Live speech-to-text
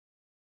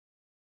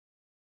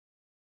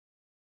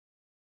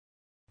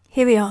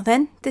Here we are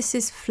then. This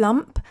is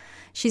Flump.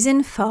 She's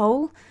in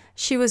foal.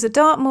 She was a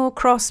Dartmoor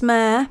cross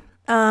mare,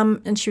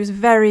 and she was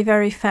very,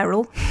 very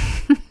feral.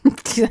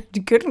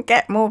 Couldn't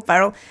get more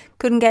feral,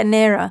 couldn't get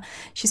nearer.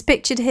 She's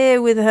pictured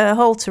here with her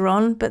halter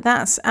on, but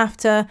that's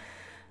after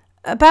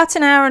about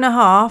an hour and a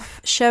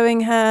half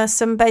showing her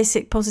some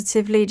basic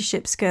positive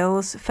leadership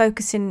skills,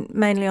 focusing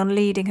mainly on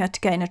leading her to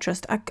gain her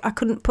trust. I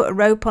couldn't put a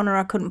rope on her,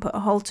 I couldn't put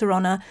a halter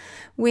on her.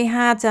 We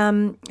had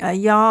a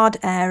yard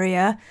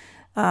area,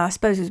 I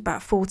suppose it was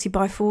about 40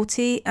 by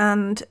 40,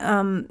 and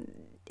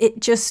it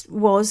just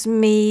was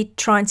me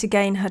trying to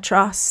gain her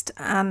trust,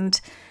 and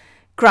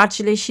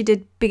gradually she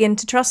did begin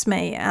to trust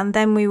me, and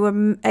then we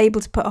were able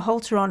to put a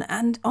halter on,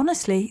 and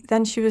honestly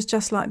then she was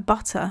just like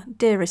butter,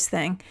 dearest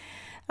thing.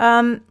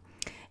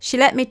 She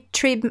let me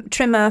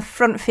trim her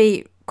front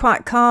feet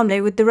quite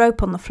calmly with the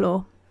rope on the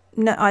floor.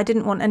 No, I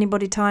didn't want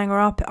anybody tying her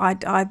up.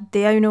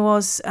 The owner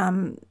was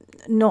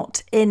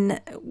not in,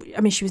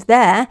 I mean she was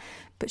there,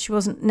 but she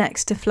wasn't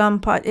next to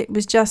Flump. It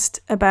was just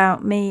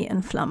about me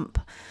and Flump.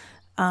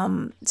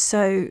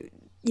 So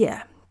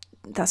yeah,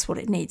 that's what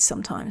it needs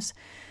sometimes.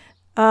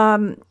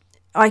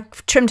 I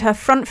trimmed her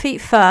front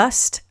feet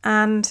first,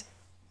 and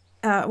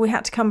we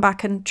had to come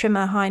back and trim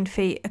her hind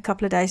feet a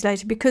couple of days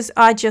later because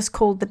I just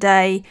called the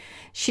day.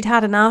 She'd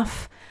had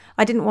enough.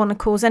 I didn't want to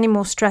cause any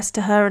more stress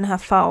to her and her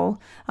foal,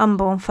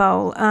 unborn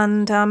foal.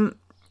 And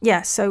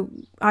yeah, so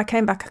I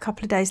came back a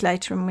couple of days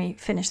later and we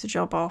finished the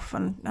job off,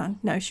 and I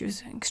know she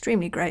was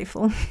extremely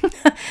grateful.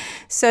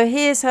 So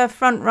here's her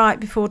front right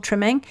before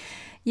trimming.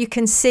 You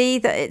can see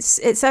that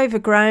it's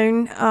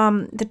overgrown.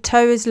 The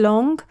toe is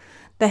long.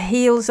 The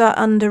heels are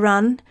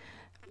underrun.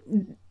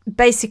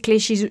 Basically,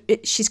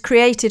 she's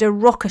created a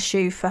rocker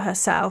shoe for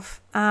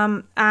herself,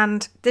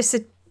 and this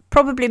had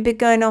probably been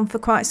going on for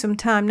quite some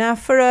time. Now,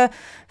 for a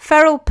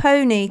feral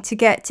pony to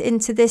get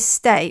into this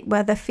state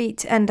where their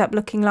feet end up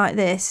looking like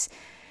this,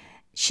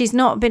 she's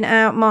not been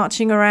out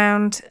marching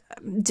around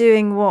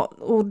doing what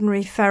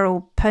ordinary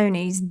feral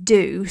ponies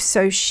do,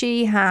 so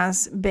she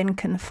has been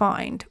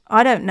confined.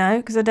 I don't know,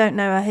 because I don't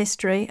know her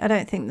history. I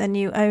don't think the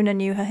new owner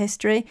knew her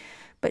history,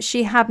 but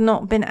she had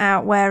not been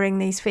out wearing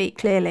these feet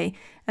clearly,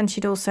 and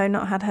she'd also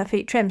not had her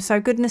feet trimmed. So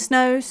goodness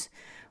knows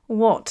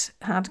what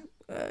had,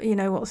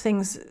 what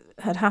things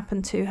had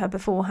happened to her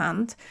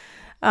beforehand.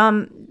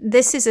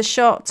 This is a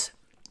shot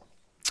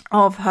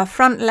of her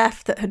front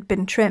left that had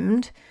been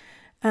trimmed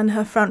and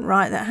her front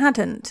right that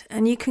hadn't,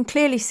 and you can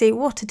clearly see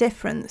what a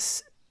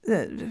difference.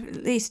 At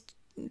least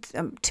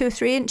 2 or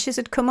 3 inches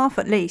had come off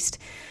at least.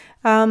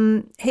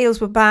 Heels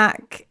were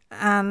back,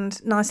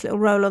 and nice little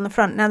roll on the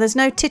front. Now there's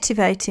no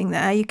titivating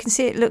there. You can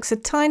see it looks a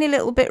tiny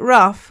little bit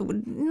rough,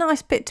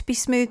 nice bit to be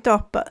smoothed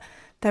off, but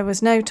there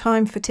was no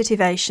time for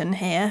titivation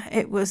here.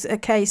 It was a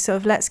case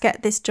of let's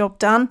get this job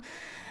done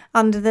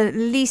under the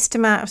least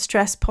amount of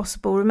stress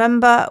possible.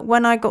 Remember,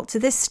 when I got to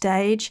this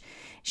stage,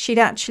 she'd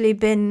actually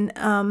been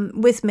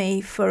with me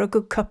for a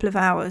good couple of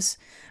hours.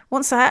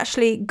 Once I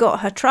actually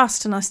got her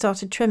trust and I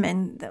started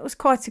trimming, that was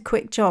quite a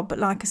quick job, but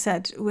like I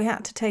said, we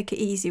had to take it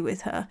easy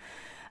with her.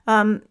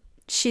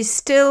 She's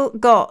still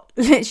got,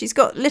 she's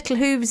got little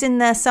hooves in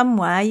there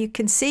somewhere. You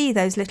can see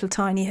those little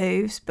tiny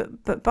hooves,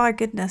 but by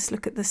goodness,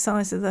 look at the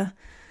size of the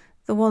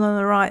one on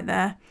the right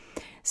there.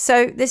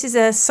 So this is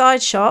a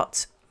side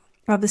shot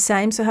of the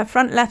same. So her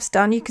front left's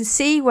done. You can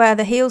see where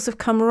the heels have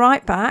come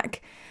right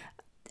back,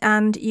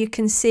 and you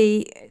can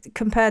see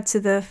compared to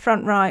the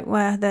front right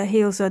where the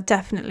heels are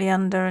definitely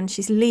under, and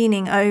she's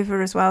leaning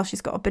over as well.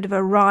 She's got a bit of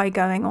a wry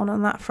going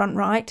on that front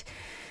right.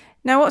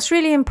 Now, what's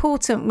really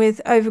important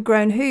with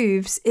overgrown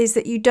hooves is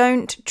that you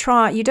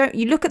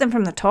look at them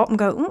from the top and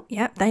go, oh,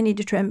 yeah, they need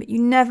to trim, but you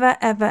never,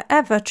 ever,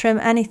 ever trim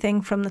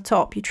anything from the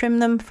top. You trim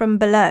them from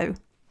below.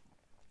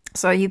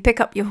 So you pick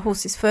up your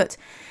horse's foot,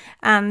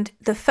 and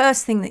the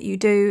first thing that you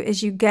do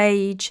is you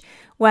gauge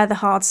where the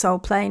hard sole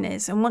plane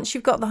is. And once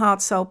you've got the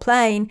hard sole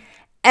plane,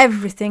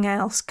 everything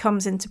else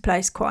comes into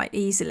place quite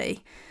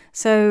easily.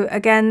 So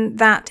again,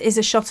 that is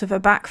a shot of her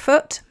back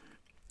foot.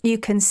 You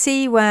can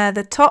see where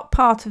the top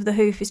part of the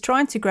hoof is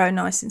trying to grow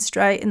nice and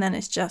straight, and then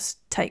it just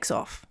takes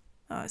off.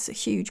 It's a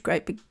huge,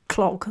 great big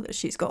clog that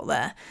she's got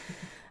there.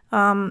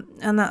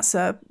 And that's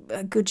a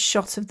good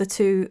shot of the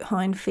 2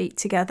 hind feet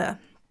together.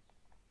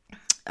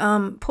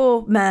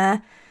 Poor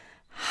mare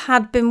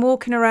had been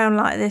walking around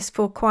like this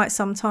for quite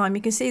some time.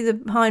 You can see the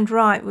hind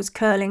right was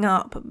curling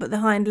up, but the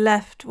hind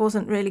left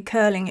wasn't really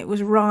curling, it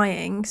was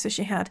wrying. So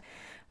she had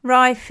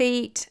wry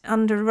feet,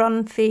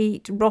 underrun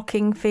feet,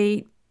 rocking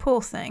feet.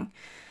 Poor thing.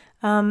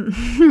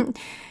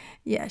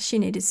 Yeah, she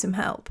needed some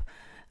help.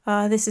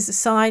 This is a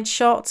side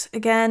shot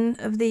again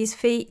of these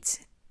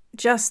feet.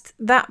 Just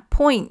that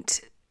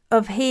point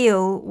of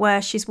heel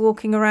where she's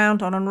walking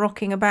around on and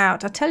rocking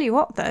about. I tell you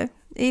what though,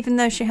 even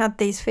though she had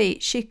these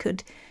feet, she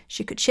could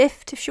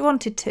shift if she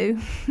wanted to.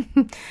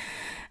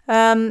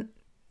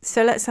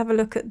 So let's have a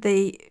look at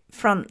the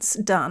fronts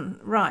done.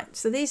 Right,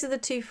 so these are the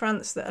 2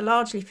 fronts that are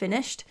largely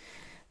finished.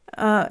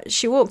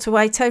 She walked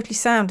away totally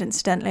sound,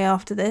 incidentally,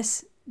 after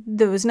this.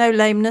 There was no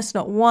lameness,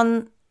 not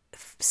one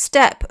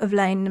step of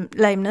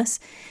lameness.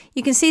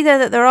 You can see there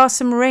that there are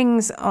some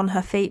rings on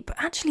her feet, but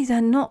actually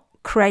they're not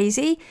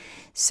crazy.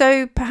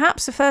 So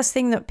perhaps the first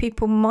thing that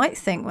people might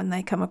think when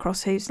they come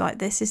across hooves like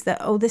this is that,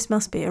 oh, this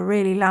must be a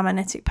really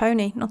laminitic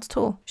pony. Not at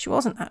all. She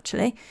wasn't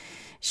actually.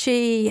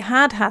 She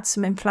had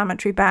some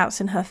inflammatory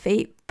bouts in her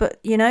feet, but,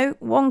 you know,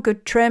 one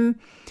good trim,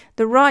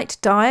 the right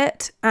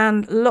diet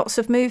and lots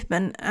of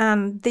movement,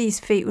 and these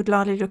feet would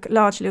largely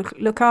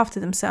look after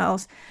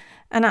themselves,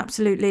 and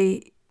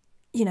absolutely,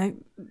 you know,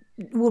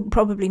 would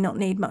probably not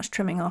need much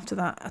trimming after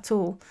that at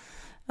all.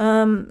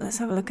 Let's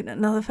have a look at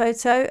another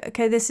photo.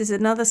 Okay, this is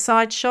another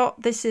side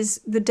shot. This is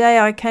the day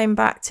I came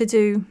back to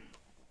do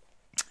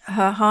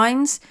her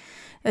hinds.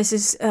 This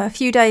is a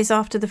few days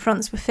after the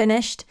fronts were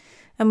finished,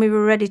 and we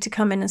were ready to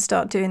come in and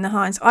start doing the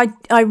hinds.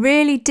 I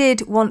really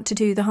did want to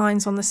do the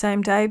hinds on the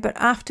same day, but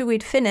after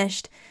we'd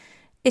finished,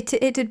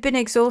 it had been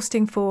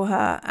exhausting for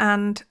her,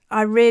 and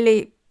I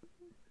really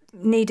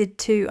needed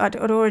to, I'd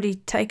already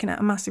taken out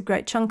a massive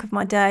great chunk of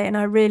my day, and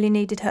I really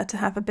needed her to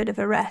have a bit of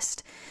a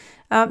rest.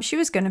 She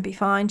was going to be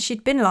fine.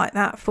 She'd been like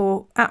that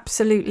for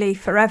absolutely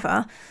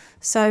forever,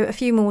 so a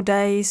few more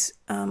days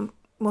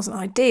wasn't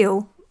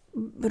ideal,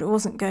 but it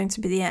wasn't going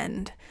to be the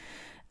end.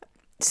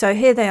 So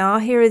here they are.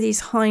 Here are these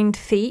hind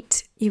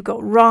feet. You've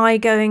got wry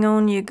going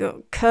on. You've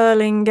got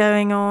curling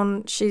going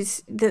on.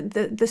 She's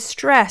the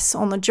stress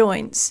on the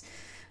joints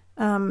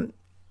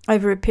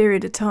over a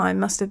period of time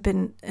must have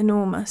been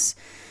enormous.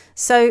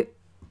 So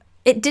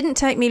it didn't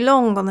take me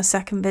long on the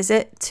second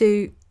visit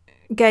to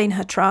gain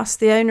her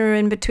trust. The owner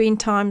in between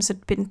times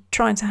had been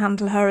trying to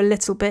handle her a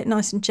little bit,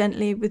 nice and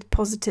gently, with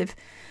positive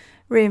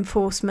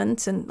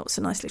reinforcement and lots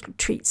of nice little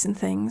treats and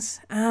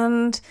things.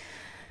 And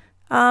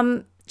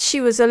she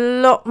was a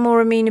lot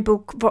more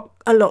amenable,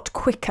 a lot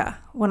quicker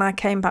when I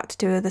came back to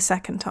do her the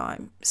second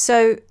time.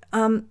 So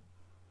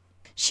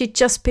she'd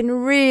just been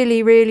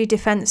really, really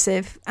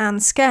defensive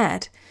and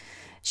scared.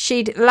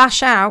 She'd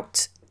lash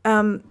out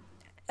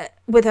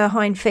with her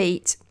hind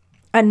feet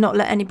and not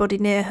let anybody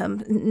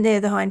near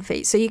the hind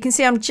feet. So you can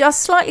see I'm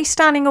just slightly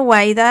standing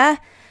away there,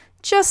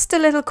 just a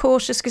little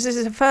cautious, because this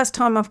is the first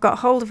time I've got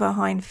hold of her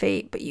hind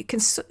feet. But you can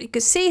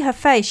see her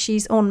face.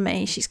 She's on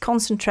me. She's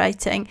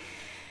concentrating.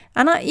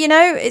 And, you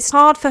know, it's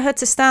hard for her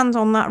to stand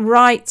on that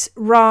right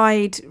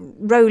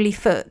rolly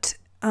foot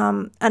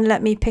and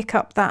let me pick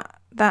up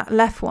that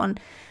left one.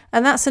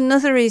 And that's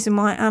another reason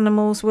why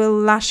animals will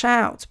lash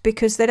out,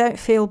 because they don't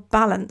feel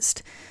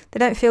balanced. They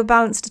don't feel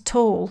balanced at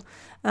all.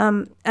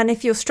 And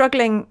if you're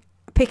struggling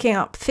picking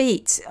up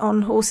feet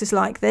on horses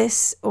like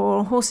this,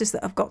 or horses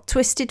that have got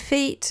twisted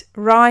feet,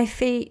 wry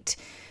feet,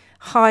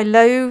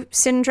 high-low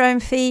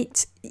syndrome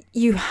feet,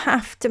 you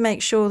have to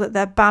make sure that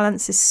their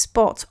balance is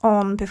spot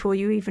on before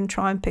you even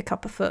try and pick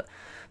up a foot,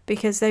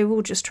 because they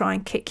will just try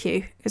and kick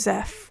you because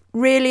they're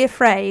really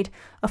afraid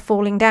of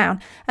falling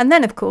down. And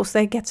then, of course,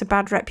 they get a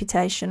bad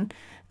reputation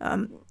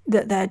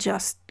that they're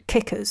just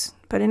kickers.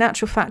 But in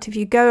actual fact, if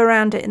you go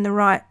around it in the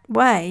right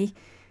way,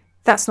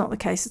 that's not the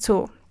case at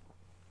all.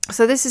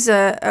 So this is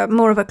a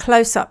more of a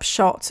close-up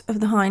shot of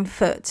the hind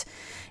foot.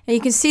 And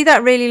you can see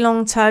that really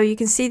long toe. You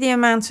can see the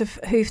amount of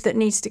hoof that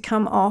needs to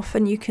come off,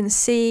 and you can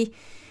see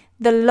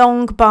the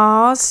long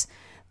bars.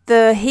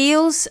 The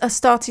heels are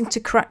starting to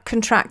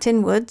contract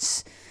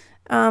inwards,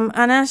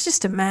 and it's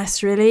just a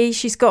mess, really.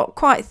 She's got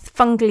quite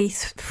fungly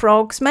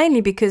frogs,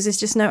 mainly because there's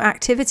just no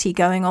activity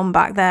going on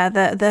back there.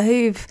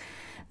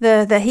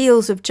 The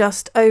heels have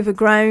just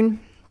overgrown,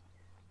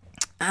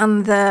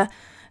 and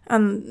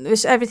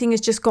everything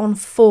has just gone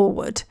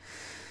forward.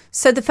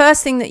 So the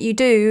first thing that you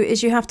do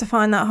is you have to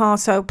find that hard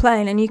sole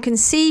plane, and you can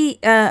see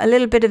a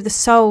little bit of the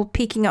sole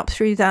peeking up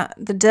through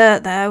the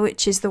dirt there,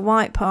 which is the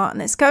white part,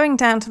 and it's going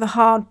down to the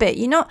hard bit.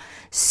 You're not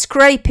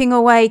scraping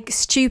away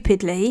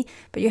stupidly,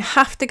 but you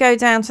have to go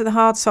down to the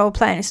hard sole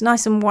plane. It's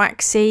nice and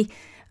waxy,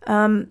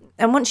 and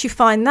once you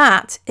find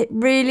that, it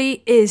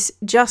really is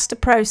just a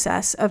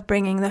process of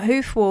bringing the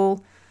hoof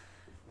wall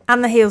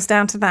and the heels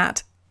down to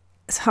that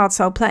hard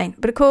sole plane.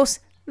 But of course,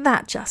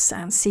 that just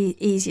sounds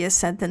easier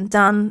said than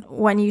done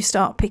when you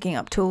start picking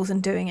up tools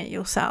and doing it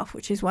yourself,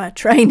 which is where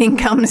training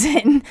comes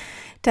in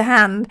to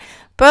hand.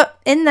 But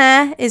in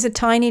there is a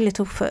tiny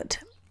little foot.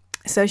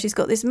 So she's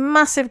got this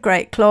massive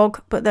great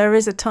clog, but there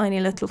is a tiny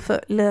little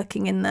foot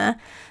lurking in there.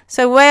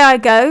 So away I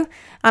go,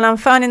 and I'm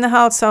finding the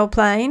hard sole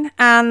plane,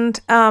 and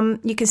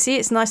you can see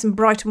it's nice and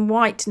bright and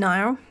white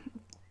now.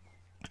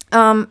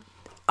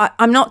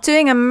 I'm not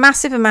doing a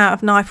massive amount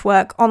of knife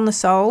work on the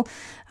sole,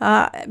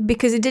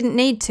 because it didn't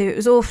need to. It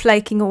was all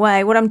flaking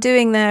away. What I'm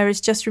doing there is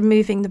just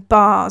removing the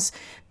bars,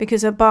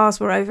 because her bars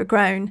were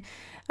overgrown.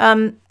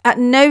 At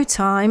no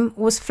time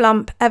was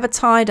Flump ever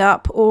tied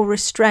up or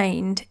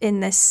restrained in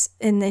this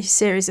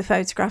series of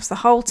photographs. The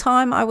whole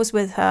time I was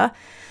with her,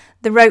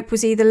 the rope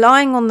was either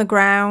lying on the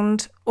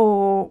ground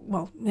or,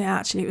 well, yeah,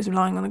 actually it was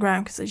lying on the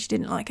ground because she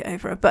didn't like it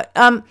over her. But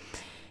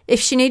if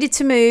she needed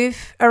to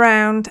move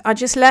around, I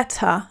just let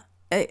her.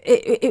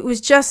 It was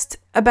just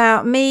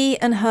about me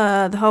and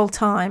her the whole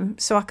time,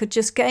 so I could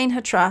just gain her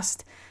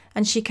trust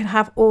and she can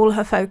have all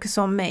her focus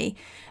on me.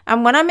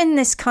 And when I'm in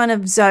this kind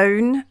of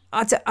zone,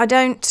 I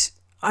don't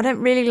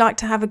really like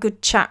to have a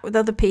good chat with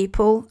other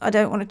people. I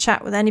don't want to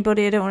chat with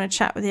anybody. I don't want to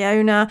chat with the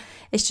owner.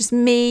 It's just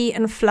me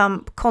and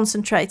Flump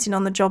concentrating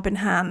on the job in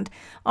hand.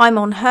 I'm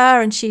on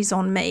her and she's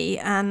on me,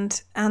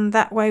 and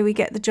that way we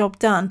get the job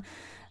done.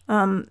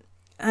 And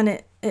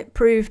it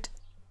proved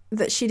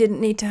that she didn't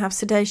need to have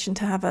sedation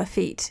to have her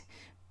feet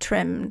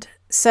trimmed.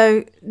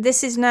 So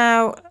this is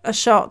now a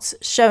shot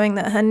showing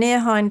that her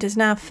near hind is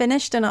now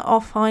finished and her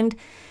off hind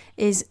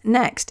is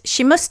next.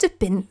 She must have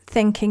been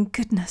thinking,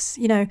 goodness,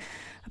 you know,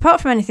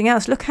 apart from anything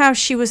else, look how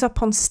she was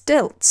up on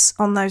stilts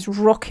on those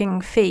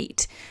rocking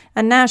feet.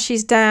 And now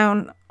she's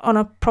down on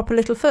a proper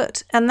little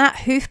foot. And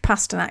that hoof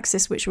pastern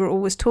axis, which we're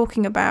always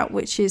talking about,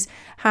 which is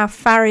how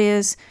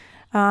farriers,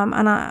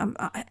 and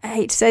I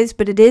hate to say this,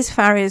 but it is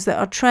farriers that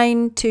are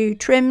trained to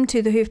trim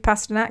to the hoof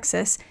pastern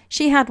axis.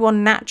 She had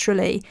one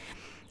naturally.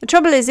 The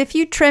trouble is, if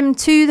you trim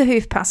to the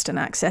hoof pastern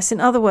axis,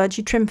 in other words,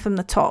 you trim from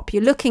the top,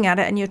 you're looking at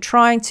it and you're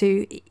trying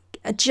to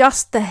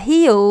adjust the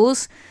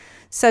heels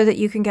so that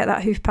you can get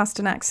that hoof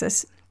pastern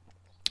axis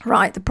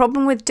right. The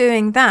problem with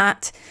doing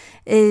that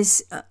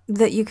is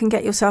that you can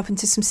get yourself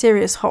into some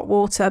serious hot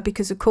water,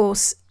 because of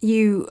course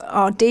you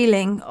are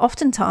dealing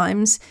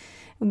oftentimes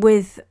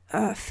with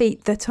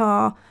feet that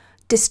are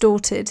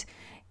distorted.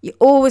 You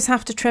always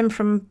have to trim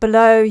from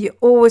below, you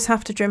always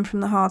have to trim from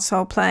the hard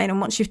sole plane, and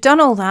once you've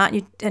done all that,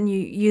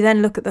 you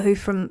then look at the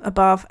hoof from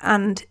above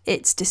and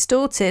it's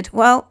distorted,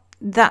 well,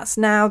 that's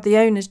now the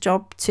owner's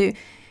job to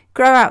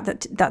grow out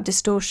that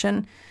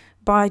distortion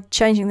by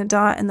changing the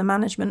diet and the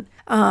management,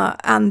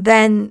 and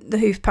then the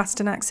hoof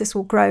pastern axis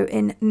will grow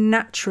in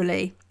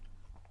naturally.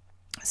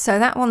 So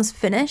that one's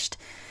finished.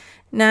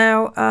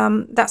 Now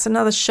that's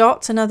another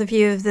shot, another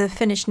view of the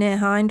finished near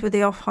hind with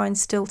the off hind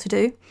still to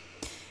do.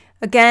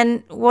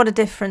 Again, what a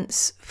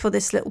difference for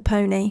this little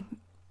pony.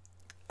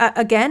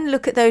 Again,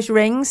 look at those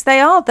rings.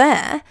 They are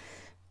there,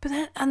 but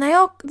they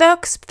are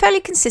fairly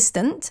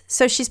consistent.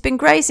 So she's been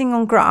grazing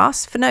on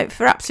grass for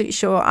absolutely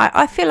sure.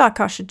 I feel like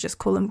I should just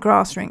call them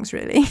grass rings,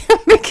 really,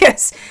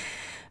 because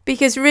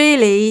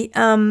really,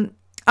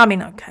 I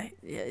mean, okay,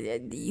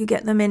 you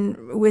get them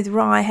in with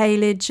rye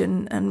haylage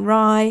and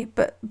rye,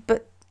 but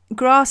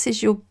grass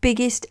is your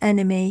biggest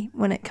enemy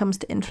when it comes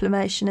to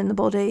inflammation in the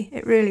body.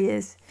 It really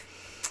is.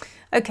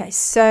 Okay,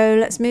 so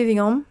let's moving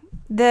on.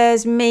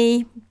 There's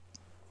me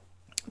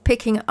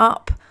picking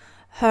up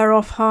her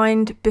off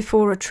hind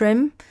before a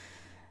trim.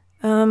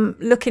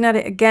 Looking at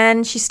it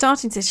again, she's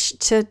starting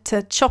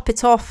to chop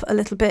it off a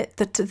little bit.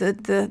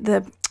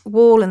 The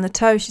wall and the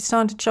toe, she's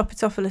starting to chop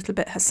it off a little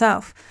bit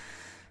herself.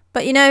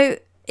 But you know,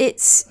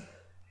 it's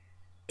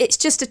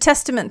just a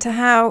testament to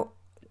how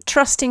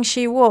trusting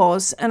she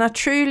was, and I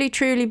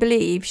truly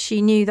believe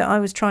she knew that I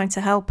was trying to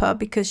help her,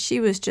 because she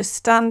was just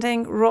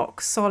standing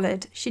rock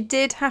solid. She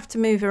did have to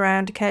move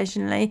around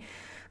occasionally,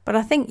 but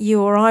I think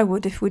you or I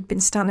would if we'd been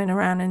standing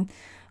around in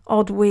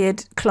odd,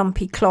 weird,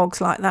 clumpy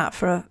clogs like that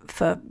for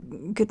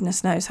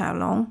goodness knows how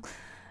long.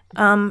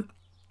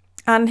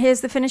 And here's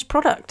the finished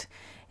product.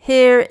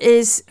 Here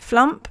is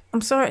Flump.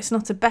 I'm sorry it's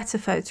not a better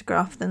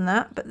photograph than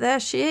that, but there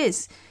she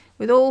is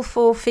with all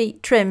 4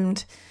 feet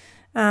trimmed.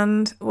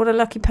 And what a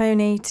lucky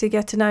pony to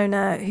get an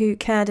owner who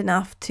cared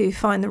enough to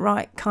find the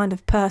right kind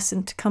of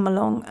person to come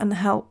along and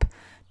help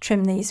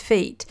trim these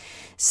feet.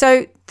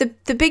 So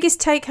the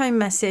biggest take-home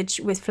message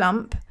with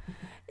Flump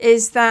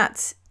is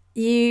that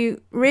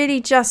you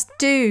really just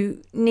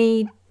do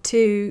need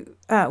to,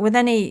 with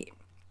any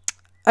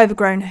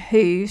overgrown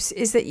hooves,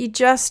 is that you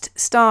just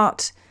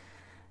start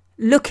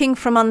looking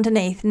from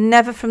underneath,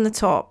 never from the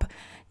top.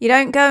 You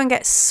don't go and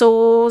get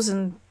saws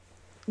and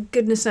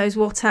goodness knows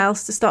what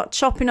else to start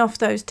chopping off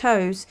those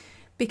toes,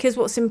 because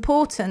what's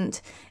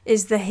important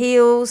is the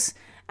heels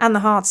and the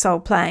hard sole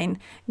plane,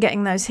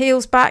 getting those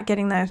heels back,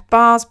 getting those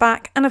bars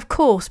back, and of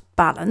course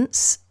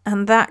balance,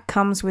 and that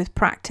comes with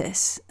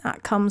practice.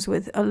 That comes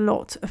with a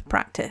lot of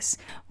practice.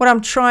 What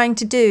I'm trying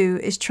to do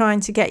is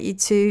trying to get you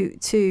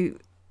to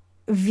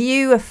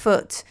view a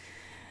foot.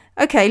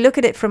 Okay, look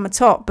at it from the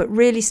top, but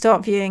really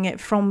start viewing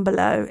it from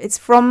below. It's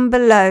from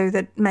below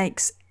that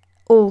makes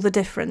all the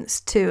difference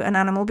to an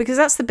animal, because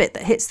that's the bit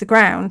that hits the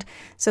ground.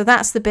 So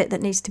that's the bit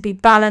that needs to be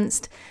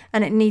balanced,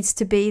 and it needs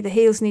to be, the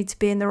heels need to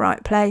be in the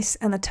right place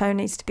and the toe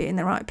needs to be in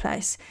the right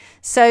place.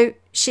 So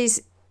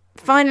she's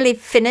finally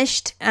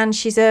finished, and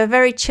she's a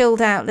very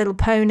chilled out little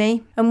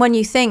pony. And when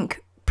you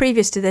think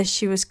previous to this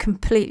she was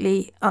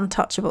completely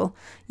untouchable,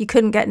 you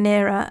couldn't get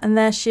near her, and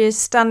there she is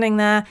standing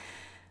there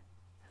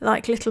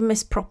like little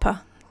Miss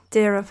Proper.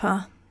 Dear of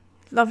her,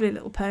 lovely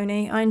little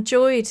pony. I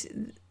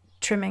enjoyed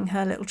trimming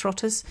her little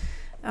trotters.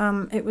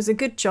 It was a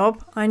good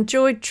job. I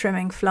enjoyed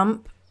trimming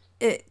Flump.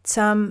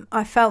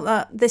 I felt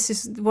that this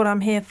is what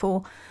I'm here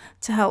for,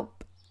 to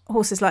help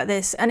horses like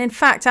this. And in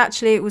fact,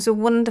 actually, it was a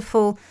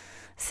wonderful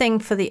thing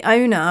for the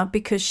owner,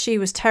 because she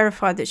was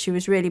terrified that she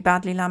was really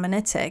badly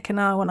laminitic.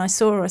 And when I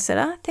saw her, I said,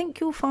 I think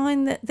you'll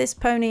find that this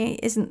pony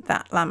isn't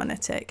that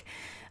laminitic.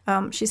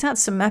 She's had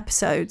some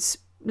episodes,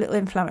 little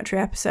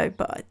inflammatory episode,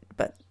 but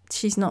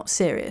she's not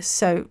serious.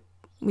 So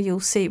you'll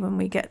see when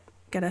we get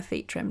her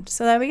feet trimmed.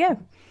 So there we go.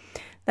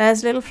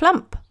 There's little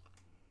Flump.